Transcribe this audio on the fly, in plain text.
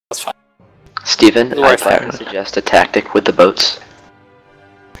Steven, I suggest a tactic with the boats.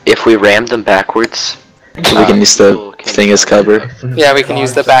 If we ram them backwards, we can use the thing as cover. Yeah, we can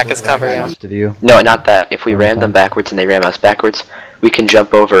use the back as cover, yeah. No, not that. If we ram them backwards and they ram us backwards, we can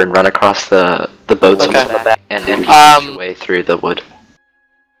jump over and run across the boats on the back and then push our way through the wood.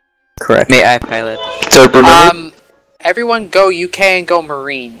 Correct. May I pilot? So remember, everyone go UK and go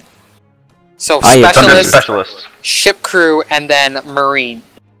Marine. So specialist, ship crew, and then Marine.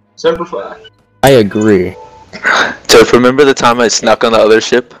 I agree. so remember the time I snuck on the other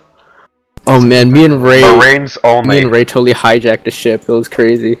ship? Oh man, me and Ray only. totally hijacked the ship. It was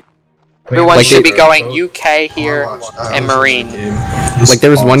crazy. Everyone should be going UK here and Marine. Like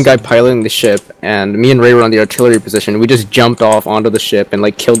there was one guy piloting the ship, and me and Ray were on the artillery position. We just jumped off onto the ship and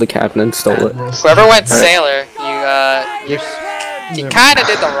like killed the captain and stole it. Whoever went sailor, you kind of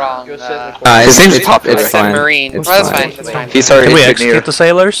did the wrong. It's fine. Marine. It's that's fine. fine. That's fine. He's already Can we execute the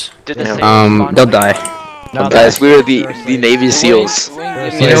sailors? They'll die. Guys, we were the Navy SEALs.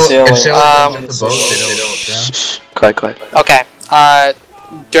 Quiet. Okay.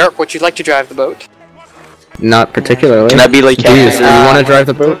 Dirk, would you like to drive the boat? Not particularly. Can I be like Deuce, do you want to drive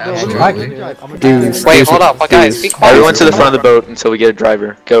the boat? Deuce, wait, hold up, guys, be quiet. Everyone to the front of the boat until we get a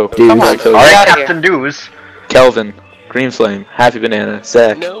driver. Go. Come on, Alright, Captain Deuce. Kelvin, Green Flame, Happy Banana,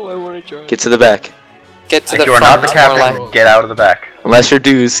 Zach. No, I want to drive. Get to the back. Get to If the you are front. not the captain, get out of the back. Unless you're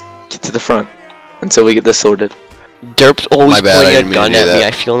Deuce, get to the front until we get this sorted. Derp's always My bad, I pointing a didn't mean gun to do at me.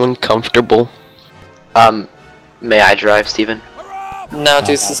 that. I feel uncomfortable. May I drive, Steven? No,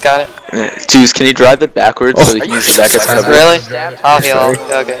 Deuce has got it. Deuce, can you drive it backwards so we can use the back as cover? Really? I'll heal.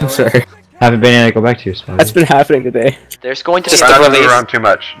 Okay. I'm sorry. Haven't been able to go back to your spot. That's been happening today. There's going to Just be Try not to move around too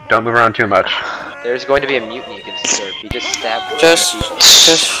much. Don't move around too much. There's going to be a mutiny against Derp. He just stabbed. Just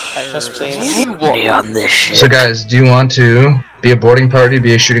please. Be on this shit. So guys, do you want to be a boarding party,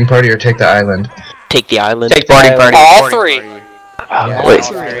 be a shooting party, or take the island? Take the island. Take boarding party. All three. Wait.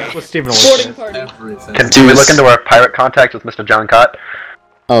 Can we look into our pirate contact with Mr. John Cott?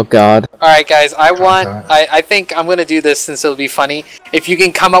 Oh god. Alright guys, I think I'm gonna do this since it'll be funny. If you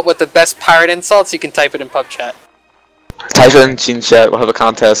can come up with the best pirate insults, you can type it in pub chat. Type it in Gene Chat, we'll have a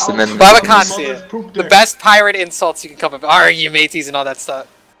contest and then... We'll have a contest. The best pirate insults you can come up with. Are you mateys and all that stuff.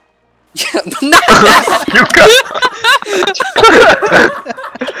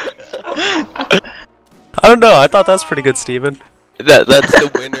 I don't know. I thought that's pretty good, Steven. That's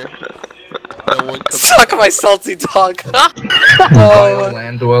the winner. No one comes. Suck my salty dog.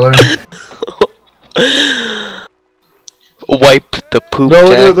 Land dweller. Wipe the poop.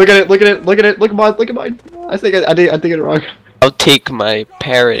 No, look at it. Look at mine. I think I did it wrong. I'll take my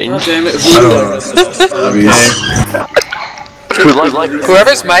parrot and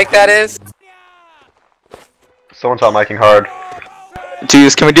Whoever's mic that is. Someone's on miking hard.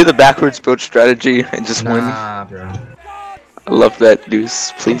 Deuce, can we do the backwards boat strategy and just win? Nah, bro. I love that,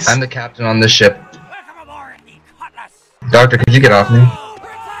 Deuce, please. I'm the captain on this ship. Doctor, could you get off me?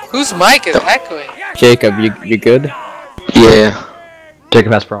 Whose mic is echoing? Jacob, you good? Yeah.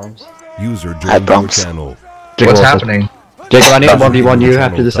 Jacob has problems. User Hi, joined your Bronx. channel. What's happening? Jacob, I need to 1v1 you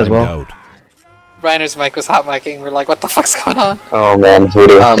after this as well. Reiner's mic was hot micing. We're like, what the fuck's going on? Oh man,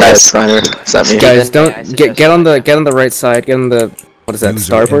 voodoo. Guys, Reiner, is that me? Guys, don't get on the right side. Get on the what is that? User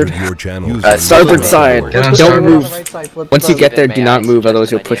Starboard. entered your channel. Starboard side. Get on Don't starboard. move. Once you get there, do not move,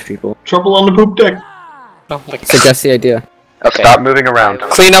 otherwise you'll push people. Trouble on the poop deck. Oh my god. Suggest the idea. Okay. Stop moving around.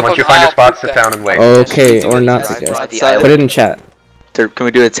 Clean up Once you of find your all spot, poop sit deck. down and wait. Okay, or not suggest. Put it in chat. Can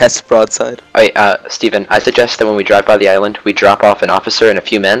we do a test broadside? Alright, Steven, I suggest that when we drive by the island, we drop off an officer and a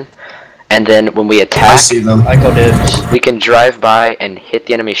few men, and then when we attack, we can drive by and hit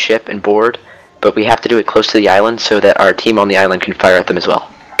the enemy ship and board, but we have to do it close to the island so that our team on the island can fire at them as well.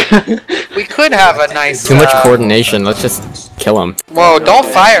 We could have a nice. Too much coordination. Let's just kill him. Whoa! Don't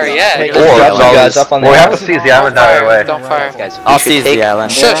fire yet. Well, we have to seize the island out of the way. Don't fire. Guys, I'll seize the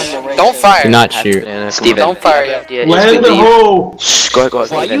island. Shush! Don't fire. Do not shoot. Steven, Don't fire yet. Land the hole! Shh, go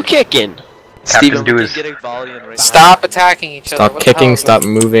ahead. Why are you kicking? Captain Deuce. Stop attacking each other. Stop What the hell kicking. is Stop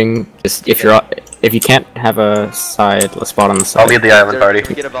moving. Just if you can't have a side, let's spot on the side. I'll lead the island party.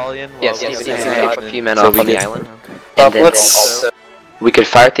 Yes, Steven, you can take a few men off on the island. Well, And then let's- we could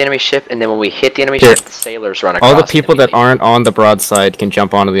fire at the enemy ship, and then when we hit the enemy Here. ship, the sailors run across. All the people that immediately. aren't on the broadside can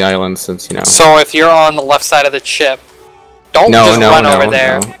jump onto the island, since you know. So if you're on the left side of the ship, don't No, just no, run no, over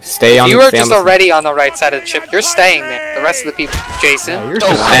there. no. Stay on. If you were stay on just the- already on the right side of the ship, you're staying there. The rest of the people, Jason, And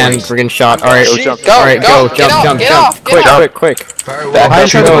friggin' shot. All right, Go, all right, go, go, get jump, off, jump, get jump, off, get quick, off. quick. Back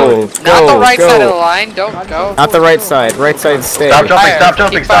up, Go, not the right go. side of the line. Don't go. Not the right side. Right side, stay. Stop jumping, Fire. stop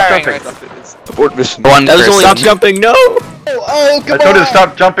jumping, Keep stop firing. jumping. Abort mission. That was only Stop jumping. No. I told you to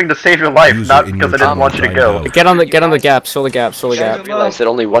stop jumping to save your life, not because I didn't want you to go. Get on the gap. Show the gap. I realized that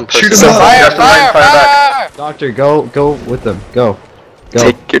only one person. Fire! Doctor, go with them. Go.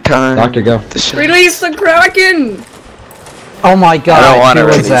 Take your time. Doctor, go. Release the Kraken! Oh my god. I don't want to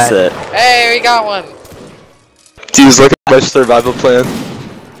release release it. Hey, we got one. Dude, look at my survival plan.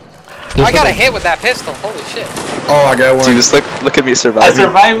 I got a hit with that pistol. Holy shit. Oh, I got one. Dude, just look at me surviving.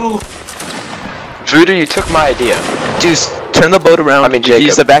 Survival. Voodoo, you took my idea. Dude, turn the boat around. I mean, Jacob.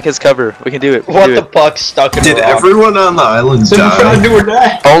 Use the back as cover. We can do it. What the fuck stuck in Did the rock? everyone on the island die? Do or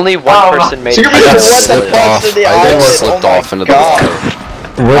die? Only one person made it. What the fuck's in the island? slipped off into the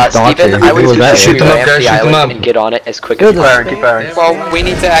Steven, I would suggest Shoot we them up, ramp guys, the shoot them island up. and get on it as quick as you can. Keep firing. Well, we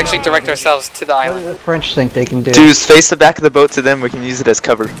need to actually direct ourselves to the island. The French think they can do. Dude, face the back of the boat to them. We can use it as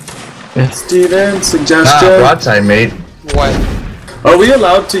cover. Steven, suggestion. Broadside, mate. What? Are we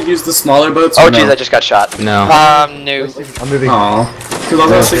allowed to use the smaller boats? Oh or jeez, no? I just got shot. No. No. I'm moving.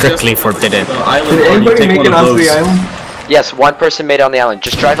 Strictly forbidden. Did anybody make it onto the island? Yes, one person made it on the island.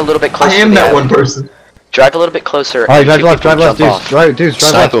 Just drive a little bit closer. I am to the that island. one person. Drive a little bit closer. Alright, and drive two left, people drive left, jump off. dudes,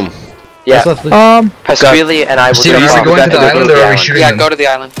 drive left. Yeah. Left, please. Pasquale and I will Steven, jump are we off. going to the island or are we shooting Yeah, them? go to the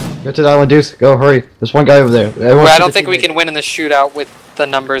island. Go to the island, Deuce. Go, hurry. There's one guy over there. Well, I don't think we can win in the shootout with the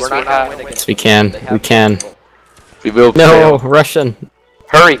numbers we have. Yes, we can. We can. We will. No, Russian.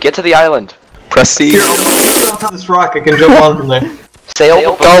 Hurry, get to the island. Proceed. This rock, I can jump on from there.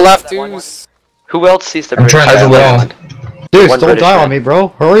 Sail. Go left, dudes. Who else sees the I'm bridge? trying to on the island? Deuce, One don't British die man. on me, bro.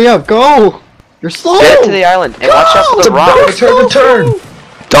 Hurry up, go! You're slow! Get to the island and watch out for the rocks. Turn.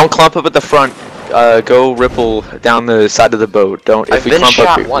 Don't clump up at the front. Go ripple down the side of the boat. Don't. If I've we been clump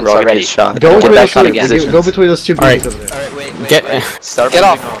shot up, once we're all gonna already. get shot. Go Get between back those on two, position. go between those two Alright. buildings over there. Get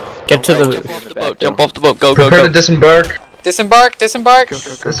off. Get to the. Jump off the boat. Go. Prepare to disembark. Disembark.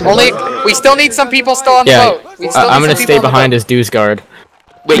 Only, we still need some people still on the Yeah, boat. We still I'm need gonna some stay people on the behind boat. as Deuce guard.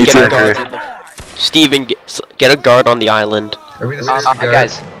 Wait, get a guard. Steven, get a guard on the island. Are we the Guys, Okay,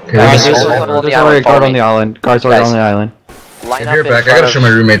 guys, this there's is- a little on the There's already island. a guard Follow on the me. island. Guards already on the island. Line If up you're in back, I front gotta of show my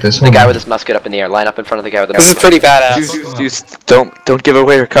roommate this. the Hold guy on. with his musket up in the air. Line up in front of the guy with the This is musket. pretty badass. Dude, don't give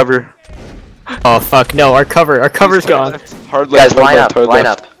away our cover. Oh fuck, no, our cover's gone. Hard Guys, left. line up. Line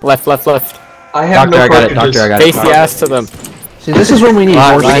up. Left. I have Doctor, I got it. cartridges. Doctor, I got it. Face the ass to them. See, this is when we need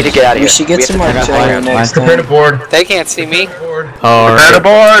Line, more We need to get out of here. We should get some have to artillery next Prepare to time. board. They can't see me. Oh, Prepare to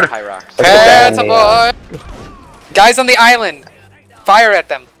board! high rocks. Hands aboard. Guys on the island, fire at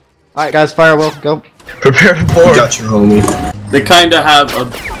them. Alright, guys, fire, Will. Go. Prepare to board. Got you, homie. They kinda have a...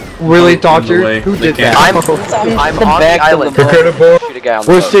 Really, boat in the Doctor? way. Who They did can't. that? I'm on the island. Prepare to board. Shoot a guy on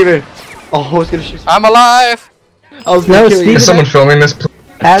the Where's boat. Steven? Oh, I was gonna shoot. I'm alive. I was gonna kill you. Is someone filming this?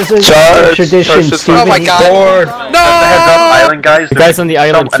 As a Charge! tradition, Charge this Steven. Oh my god. Board. Oh. No. Heads up, island guys. The guys on the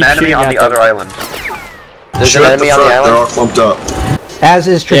island An keep enemy shooting on at the them. other island. There's an enemy on the They're island. all clumped up. As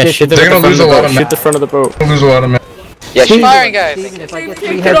is Yeah, tradition. shoot them They're at the gonna front lose of a the lot boat. of Shoot the front of the boat. Lose a lot of men. Yeah, shoot. Firing, guys. If I get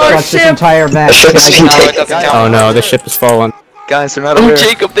 3 headshots this entire match, No, it doesn't count. Oh no, the ship is fallen. Guys, they're not aware.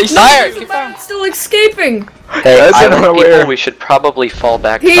 Jacob, they Fire. Keep firing. Still escaping. Hey, Guys, I'm island unaware. people, we should probably fall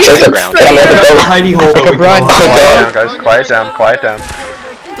back to He's the ground. hidey hole. Take a run. Quiet down, guys. Quiet down. Quiet down.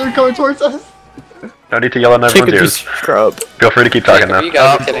 They're coming towards us. No need to yell in Jacob, everyone's you ears. scrub. Feel free to keep talking now. You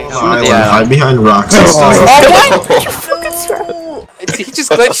guys are kidding. Hide behind rocks. Oh, what? He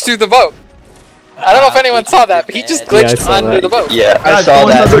just glitched through the boat. I don't know if anyone saw that, but he just Yeah, I glitched saw under that. the boat. Yeah, I saw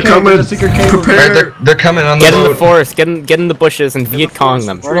that. They're coming. Alright, Prepare. they're coming on the Get in the boat. forest, get in the bushes and Viet Cong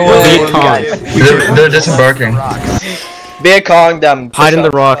them. away. Viet Cong. They're disembarking. Viet Cong them. Hide in the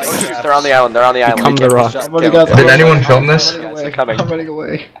rocks. They're on the island. They're on the island. Become We the can't rock. just Did anyone film this? They're coming. I'm running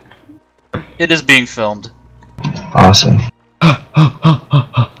away. It is being filmed. Awesome.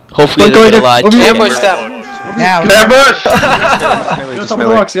 Hopefully they're alive. Ambush them. Now. Ambush! Get on top of the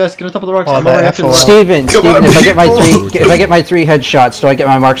rocks, guys. Get on top of the rocks. Oh, I'm already that's after the Steven, Steven, if I get my 3 headshots, do I get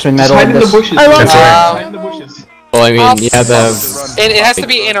my marksman medal in this? bushes. That's right. Well, I mean, yeah, the It has to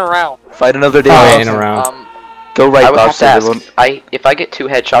be in or around. Fight another day. way in around. Go right, I would Bob. have to ask. If I get 2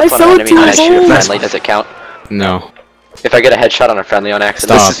 headshots on an enemy and I shoot a friendly, does it count? No. If I get a headshot on a friendly on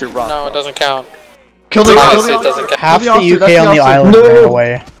accident, Stop. This is your rock. No, it doesn't count. Kill the Honestly, it doesn't count. Half the UK on the island ran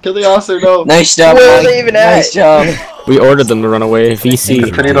away. Kill the officer, no. Nice job, Where Mike. Nice job. We ordered them to run away. VC.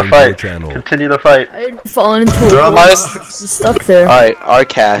 Continue the fight. Continue the fight. I'd fallen into They're a on hole. my- Stuck there. Alright,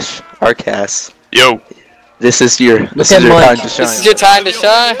 Arcash. Yo. This is your at time Mike. to This shine. is your time to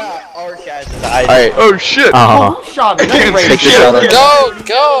shine. Alright. Oh shit. Oh. Take the shot. Go,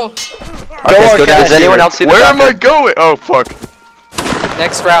 go. Arcash, go down. does anyone else see the Where am I doctor? going? Oh fuck.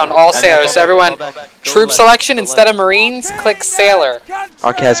 Next round, all sailors. So everyone, troop selection instead of Marines, click sailor.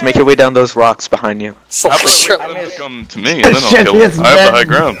 Arcaz, make your way down those rocks behind you. Come to me, and then I'll kill him. I have the high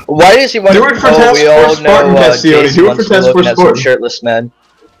ground. Why does he want to? Do it for task force Spartan, Cassione. Do it for task force Spartan. Shirtless man.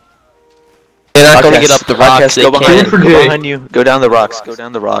 They're not gonna get up the rocks. Go behind you. Go behind you. Go down the rocks. Go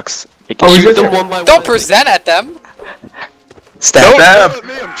down the rocks. Shoot them one by one. Don't present at them. Stab. I'm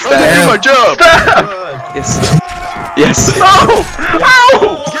trying to do my job. Yes. Yes.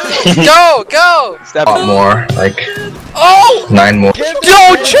 Go, go. Stab. A lot more, like Oh. 9 more.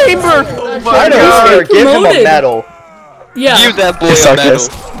 Yo, chamber. I know. Give him a medal. Yeah. Give that boy a medal.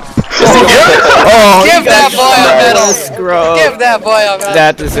 Oh, Give that boy a medal. Scrub. Give that boy a medal.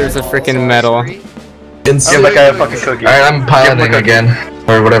 That deserves a freaking medal. Give that guy a fucking cookie. Alright, I'm piloting again.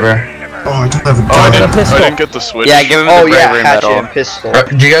 Or whatever. Oh, I don't have a Oh, gun. I didn't get the switch. Yeah, give him the bravery medal. Pistol.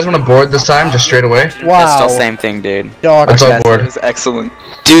 Do you guys want to board this time, just straight away? Wow. Pistol, same thing, dude. Let's all board. That was excellent.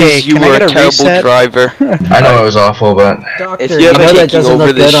 Dude, you were a terrible driver. I know it was awful, but... Doctor, If you you have know a that taking doesn't over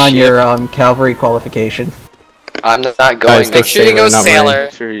look this good on ship- your cavalry qualification. I'm not going. Guys, Make sure you go sailor.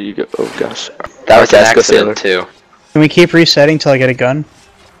 Sure you go. Oh gosh. That was an Arcaz, go sailor. accident too. Can we keep resetting till I get a gun?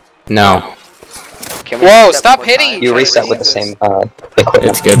 No. Whoa, stop hitting. You reset with the same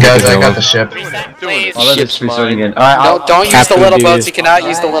It's good. Guys, I got the ship. Please. ship's resetting again. No, don't use the Captain little dude. boats. You cannot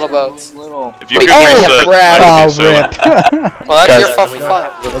use the little boats. If you could reset, I would say Well, that's your fucking fun.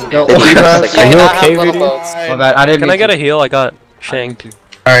 You cannot have little boats. Can I get a heal? I got shanked.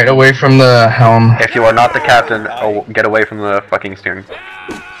 Alright, away from the helm. If you are not the captain, get away from the fucking steering.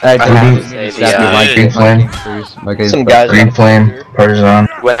 Green flame. Some guys. Green flame. Partisan.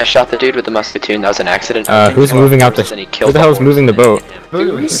 When I shot the dude with the musketoon, that was an accident. Who's moving out the... And he Who killed the hell is moving the boat?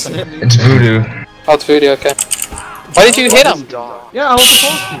 It's voodoo. Oh, it's voodoo. Okay. Why did you hit him?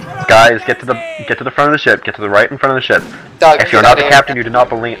 Guys, get to the front of the ship. Get to the right in front of the ship. Doug, If you're not the captain, you do not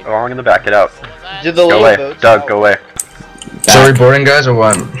belong in the back. Get out. Did the Go little away. boats. Doug, go away. So are we boarding, guys, or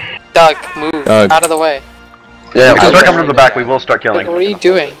what? Doug, move out of the way. Yeah, if you start coming to the back, we will start killing. What are you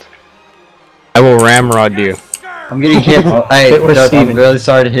doing? I will ramrod you. I'm getting hit. Hey, Doug, I'm really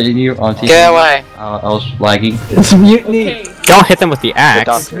sorry to hitting you on TV. Get away. I was lagging. It's mutiny. Don't hit them with the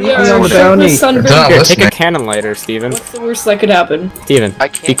axe. We are on the bounty. sunburned. It's not Here, take listening. a cannon lighter, Steven. What's the worst that could happen? Steven,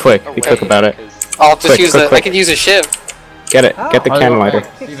 be quick. Be quick about it. I'll just Quick, use quick, the. I quick. can use a shiv. Get it. Get the cannon lighter.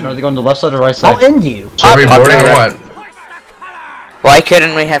 Steven, are they going to the left side or right side? I'll end you. So are we boarding or what? Why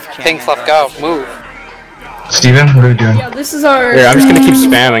couldn't we have Pink fluff, go. Move. Steven, what are we doing? Yeah, this is our. Here, I'm just gonna keep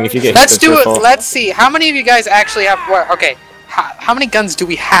spamming if you get Let's hit do this it. ripple. Let's see. How many of you guys actually have? Okay. How many guns do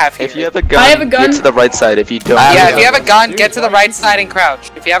we have here? If you have a gun, I have a gun. get to the right side. If you don't, Yeah, if you have a gun, get to the right side and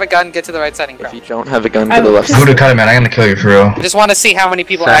crouch. If you have a gun, get to the right side and if crouch. you don't have a gun, to the left side. Voodoo, cut it, man. I'm gonna kill you for real. I just want to see how many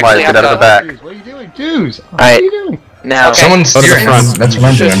people Samwise, actually get have out of the guns. back. What are you doing? Dudes, Alright, now. Okay. Someone's Go to the steering. front. That's what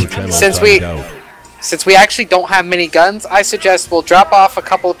I'm doing. Since we actually don't have many guns, I suggest we'll drop off a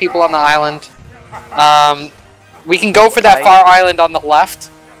couple of people on the island. We can go for that far island on the left,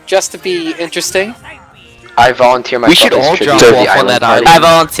 just to be interesting. I volunteer my We should all tribute drop to the off on that party. island. I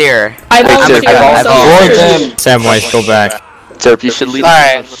volunteer. I volunteer. Samwise, go back. Derp, you should leave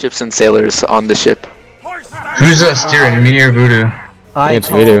Alright. ships and sailors on the ship. Who's steering? Me or Voodoo? I It's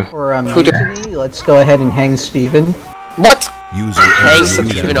call voodoo. for mutiny. Let's go ahead and hang Steven. What? Hey,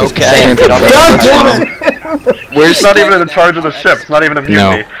 Steven, okay. Where's not even in charge of the ship? It's not even a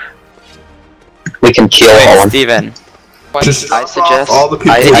mutiny. We can kill all. Steven. Just I suggest. all the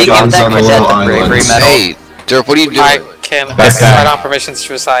people I with did guns on the little bravery islands. medal. Hey, Derp, what are you doing? I can. I don't permissions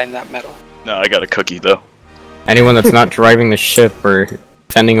to assign that medal. No, I got a cookie though. Anyone that's not driving the ship or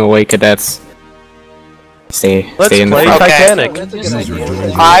sending away cadets, stay in the play front.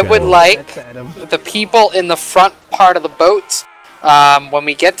 Titanic. I would like the people in the front part of the boat. When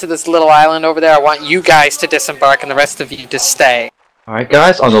we get to this little island over there, I want you guys to disembark and the rest of you to stay. Alright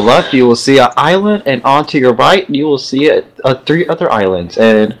guys, on the left you will see an island, and on to your right you will see 3 other islands.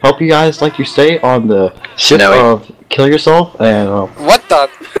 And hope you guys like your stay on the ship Snowy. of Kill Yourself. And What the?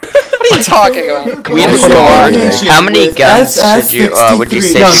 What are you talking about? We how many guns would you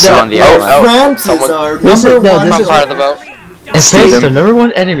say you saw on the island? This is Front part of the boat. in case the number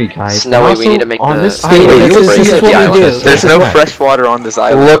 1 enemy, guys. Snowy, and we need to make on the- this Wait, island, this is what we do. There's no fresh water on this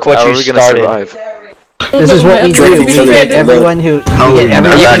island. Look what How you are we gonna started. survive? This is what we do. We get everyone who. We get Get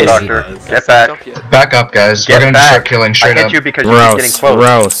back, everyone. Doctor. Get back. Back up, guys. Get We're gonna back. start killing I straight hit up. you because you're getting close.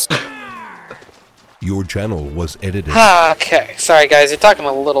 Gross. Your channel was edited. Okay, sorry guys, you're talking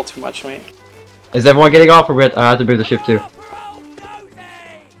a little too much, mate. Is everyone getting off, or I have to move the ship too?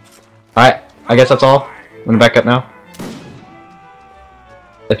 Alright, I guess that's all. I'm gonna back up now.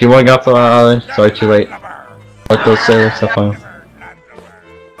 If you want to go off the island, sorry, too late. Let those sailors have fun.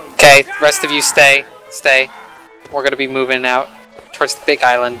 Okay, rest of you stay. Stay. We're gonna be moving out towards the big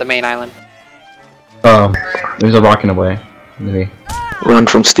island, the main island. There's a rock in the way. Maybe. Run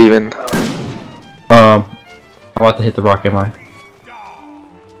from Steven. I'm about to hit the rock, am I?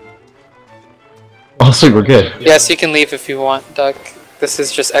 Oh, sweet, we're good. Yes, you can leave if you want, Doug. This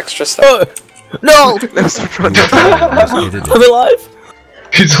is just extra stuff. No! I'm alive!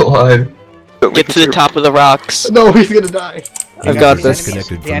 He's alive. Get to the top of the rocks. No, he's gonna die. I've got this.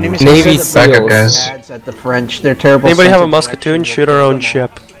 The enemy Navy Back up, SEALs. guys. At the French, they're terrible. Anybody have a sentence. musketoon? Shoot our own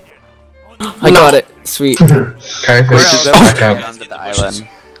ship. I got it. Sweet. Okay, back up. The island.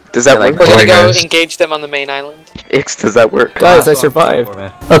 Does that work? We're gonna Alright, go guys. engage them on the main island. Does that work? Guys, I survived.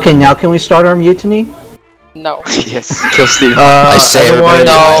 Okay, now can we start our mutiny? No. Yes. Kill Steve. I say everybody.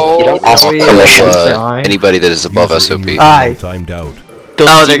 No. Anybody that is above SOP. Aye. Timed out.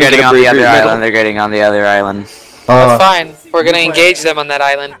 Oh, they're getting on the other island. They're getting on the other island. That's fine. We're gonna engage them on that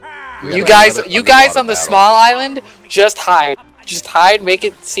island. You guys on the small island, just hide. Just hide. Make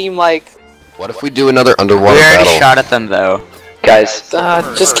it seem like. What if we do another underwater We already battle? shot at them though. Guys,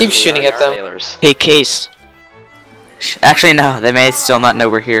 just keep shooting at them. sailors. Hey, Case. Actually, no. They may still not know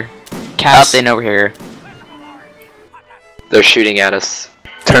we're here. Cass, they know we're here. They're shooting at us.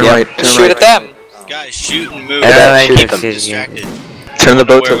 Turn right. Turn Shoot right. at them. Guys, shoot and move. Shoot them. Distracted. Turn the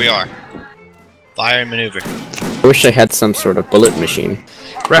boat Where to we are. Fire and maneuver. I wish I had some sort of bullet machine.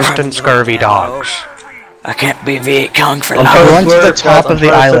 Rest in scurvy dogs. I can't be Viet Cong for Everyone to the top of the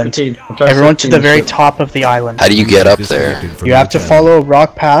island. Everyone to the very top of the island. How do you get up there? You have to follow a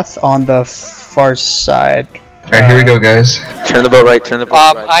rock path on the far side. Alright, here we go, guys. Turn the boat right. Turn the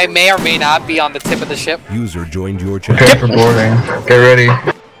boat right. I may or may not be on the tip of the ship. User joined your channel. Okay, for boarding. Get ready.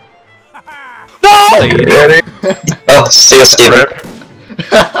 No! Get ready. Oh, see you, Steven.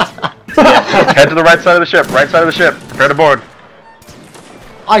 Head to the right side of the ship. Right side of the ship. Prepare to board.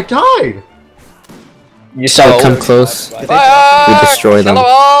 I died. You So come close. We destroy them.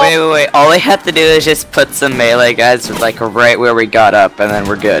 Wait. All they have to do is just put some melee guys like right where we got up, and then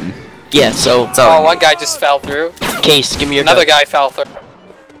we're good. Yeah, so... Oh, one guy just fell through. Case, give me your Another gun. guy fell through.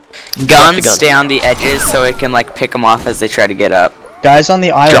 Guns stay on the edges so it can like pick them off as they try to get up. Guys on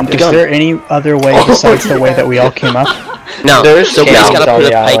the island, the is gun. there any other way besides the way that we all came up? No, so we just caves gotta on put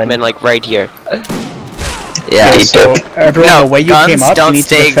the a island. pikeman like right here. Yeah. So everyone, No, the way you guns came up, you don't need to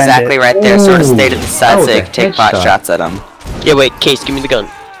stay defend exactly it. right there. Sort of stay to the side so they the can take pot headshot. shots at them. Yeah, wait, Case, give me the gun.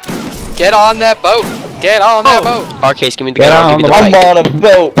 Get on that boat. Get on that boat. Our Case, give me the gun. I'll give you the I'm pike. on a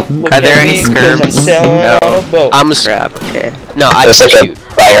boat. Are there any skirms? No. On a boat. I'm a Crap. Okay. No, I That's can like a shoot.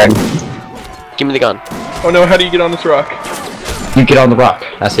 iron. Give me the gun. Oh no, how do you get on this rock? You get on the rock.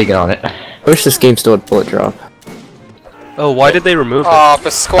 That's how you get on it. I wish this game still had bullet drop. Oh, why did they remove it? Oh,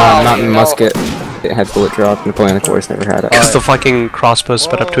 Pasquale. Not in no. musket. It had bullet drop. Napoleonic Wars never had it. Because the fucking crossbow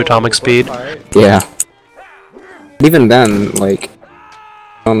sped up to atomic speed. Yeah. But even then, like,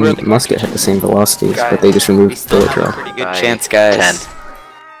 musket had the same velocities, but they just removed bullet drop. Pretty good chance, guys.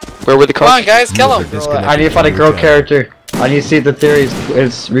 Where were the Come on, guys, kill him. I need to find a girl character. I need to see if the theory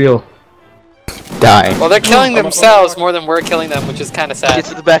is real. Die. Well, they're killing themselves more than we're killing them, which is kind of sad. Get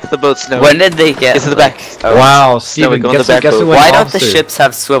to the back of the boat, Snow. When did they get? Get to the back. Oh, Wow, Steven, Steven, go in the back boat. what Why don't the officer? ships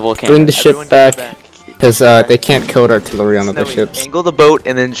have swivel cannons? Bring the ship back, because they can't code artillery on other ships. Angle the boat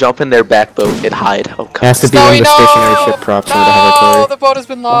and then jump in their back boat and hide. Oh, It has to be one of the stationary ship props in order to have No, artillery. the boat has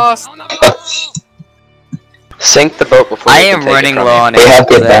been lost. Sink the boat before I they can am take it running from low you. on They have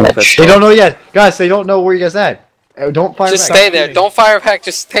the ammo for that. advantage. They don't know yet. Guys, they don't know where you guys at. Don't fire Just back. stay there. Don't fire back.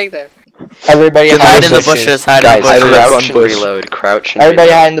 Just stay there. Everybody Hide in the bushes. Hide in the Guys, bushes. crouch and reload. Crouch and Everybody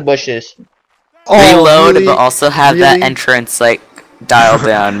reload. hide in the bushes. Reload, really? but also have that Really? entrance like dialed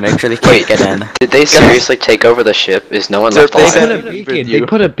down. Make sure they can't get in. Did they seriously take over the ship? Is no one left They alive? put a beacon. They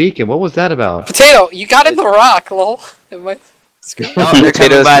put a beacon. What was that about? Potato, you got in the rock, lol. Am I- Oh, they're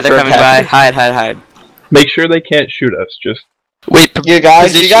coming by. They're coming by. Hide, hide, hide. Make sure they can't shoot us, just... Wait, You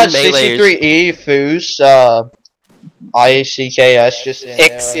guys, you got position melees. 63E, Foos, IACKS, just in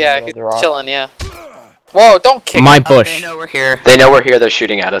Ix, there, yeah, on the rock. chilling, yeah. Whoa, don't kick My him. bush. They know we're here. They know we're here. They're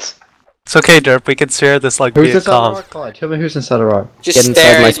shooting at us. it's okay, Derp. We can share this like Who's Viet inside the Cong. rock? Clyde? Tell me who's inside the rock. Just Get inside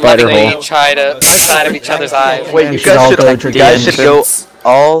stare my at spider lovingly hole. try to side of each other's eyes. Wait, You you should all guys go should, to you guys the should go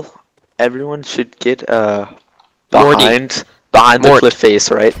all. Everyone should get behind the cliff face,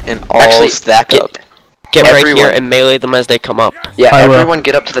 right? And all Actually, stack up. Get right Everyone. here and melee them as they come up. Yeah, I will. everyone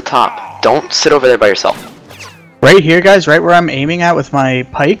get up to the top. Don't sit over there by yourself. Right here, guys, right where I'm aiming at with my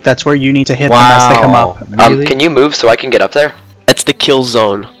pike, that's where you need to hit them as they come up. Really? Can you move so I can get up there? That's the kill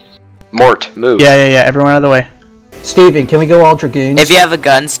zone. Mort, move. Yeah, everyone out of the way. Steven, can we go all dragoons? If you have a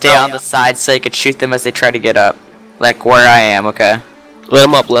gun, stay on the side so you can shoot them as they try to get up. Like where I am, okay? Let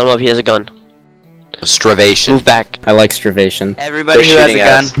him up, he has a gun. Strivation. Move back. I like strivation. Everybody who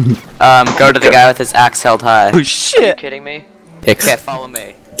has a gun, go to the guy with his axe held high. Oh shit! Are you kidding me? X. Okay, follow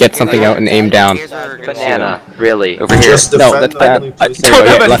me. Get something out and aim down. Banana, really? Over here. No, that's bad. Left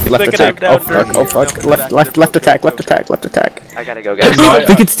attack. Oh fuck. Left attack. I gotta go, guys.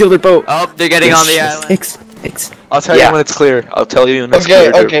 We can steal their boat. Oh, they're getting on the island. X. I'll tell you when it's clear. I'll tell you when it's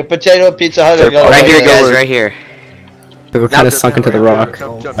clear. Okay, Potato Pizza Hut. Right here, guys, right here. We're kind of sunk into the rock.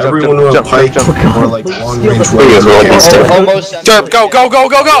 Everyone with a pike or like long range Almost. Derp, go!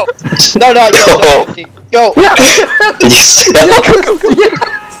 No, go.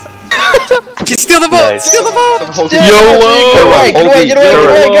 You steal the boat! Nice. Steal the boat! Get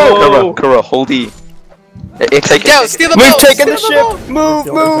away, go. Kura, hold E. Go, steal the boat! We've taken the ship! Move!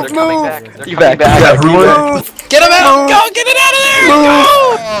 You back. Everyone. Get him out! Go! Get it out of there!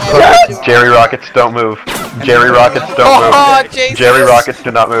 Go! Jerry Rockets don't move. Jerry Rockets don't Oh, move. Jesus. Jerry Rockets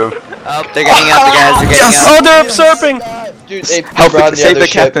do not move. Oh, they're getting out, the guys. They're getting out. Oh, they're usurping! Dude, they Help brought save the other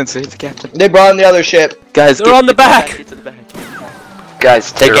ship. captain, save the captain. They brought on the other ship. Guys, They're on the back!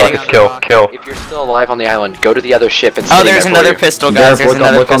 Guys, Jerry Rockets, kill. If you're still alive on the island, go to the other ship and Oh, stay there's there another for you. pistol, guys. There's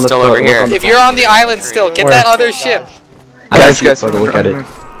another pistol over here. If you're on the island still, get that other ship. Guys, look at it.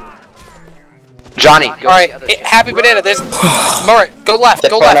 Johnny, go Alright, Happy Banana, there's... Murray, go left. Yeah,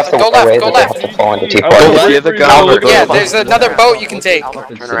 there's another boat you can take.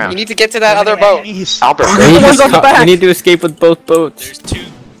 Turn around. You need to get to that other boat. Albert, We need to escape with both boats.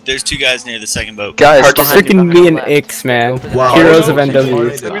 There's two guys near the second boat. Guys, Freaking me and Ix, man. Wow. Heroes of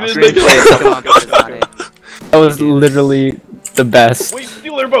NW. That was literally the best. we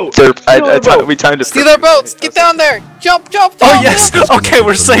timed it. Steal their boats! Get down there! Jump! Oh yes! Okay,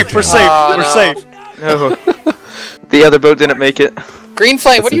 we're safe, we're safe. No. The other boat didn't make it. Green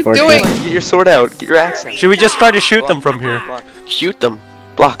Flame, what are you doing? Get your sword out. Get your axe out. Should we just try to shoot them from here? Shoot them.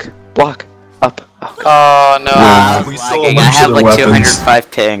 Block. Up. Oh no. We stole a I bunch have of the like weapons.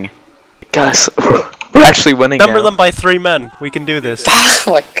 205 ping. Guys, we're actually winning Number now. them by 3 men. We can do this. Oh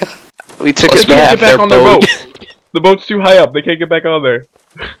my god. We took Let's it back. get back on their boat. The boat's too high up. They can't get back on there.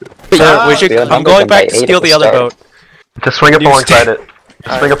 I'm going back to steal the other boat. Just swing up alongside it.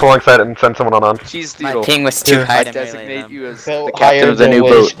 Just swing up alongside it and send someone on. Cheese My Doodle. ping was too high I to melee designate them. you as Go the captain of the higher new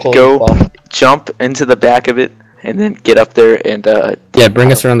than waist, boat. close Go off. jump into the back of it, and then get up there and Yeah,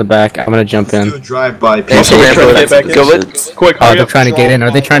 bring us around the back. I'm gonna jump in. Do a drive-by. Go it. Quick, Oh, hurry they're up. trying to get in.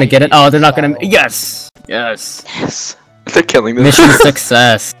 Are they trying to get in? Oh, they're not gonna. Yes! Yes! Yes. They're killing them. Mission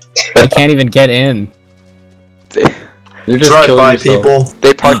success. They can't even get in. You're just killing Drive-by, yourself. people.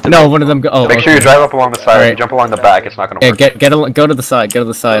 They parked. No, one of them go. Oh, Make sure you drive up along the side. If you jump along the back, it's not gonna Yeah, work. go to the side. Go to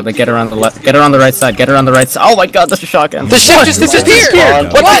the side. Like get around the left. Get around the right side. Get around the right side. Oh my God, that's a shotgun. The ship just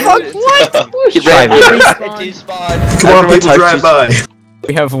disappeared! What? He ran. Come on, people, drive by.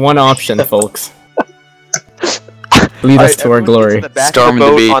 We have one option, folks. Lead us to our glory. Storm the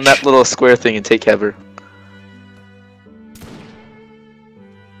boat on that little square thing and take cover.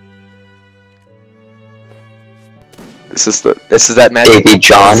 This is that magic. Baby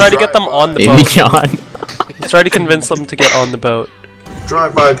John. Try to get them on the Baby boat. John. Try to convince them to get on the boat.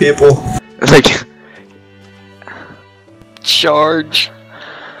 Drive by, people. Like Charge.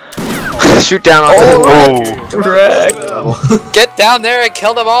 shoot down on Oh, Get down there and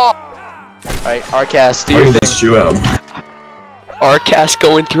kill them all! Alright, Rcast, do I your can thing. bust you out. Our cast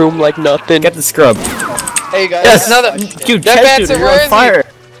going through them like nothing. Get the scrub. Hey guys. Yes, another. Dude, That Ted, man's dude, where you're is on fire.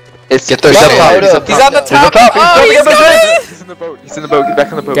 It's Get those he's up up top. top. He's on the top! top, he's Oh, he's coming! He's in the boat. He's in the boat. Get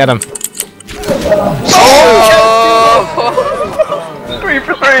back on the boat. Get him. Oh! 3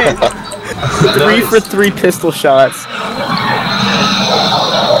 for 3. 3 for 3 pistol shots.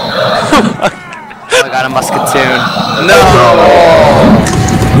 I got a musketoon.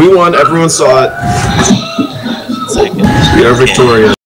 We won. Everyone saw it. We are victorious.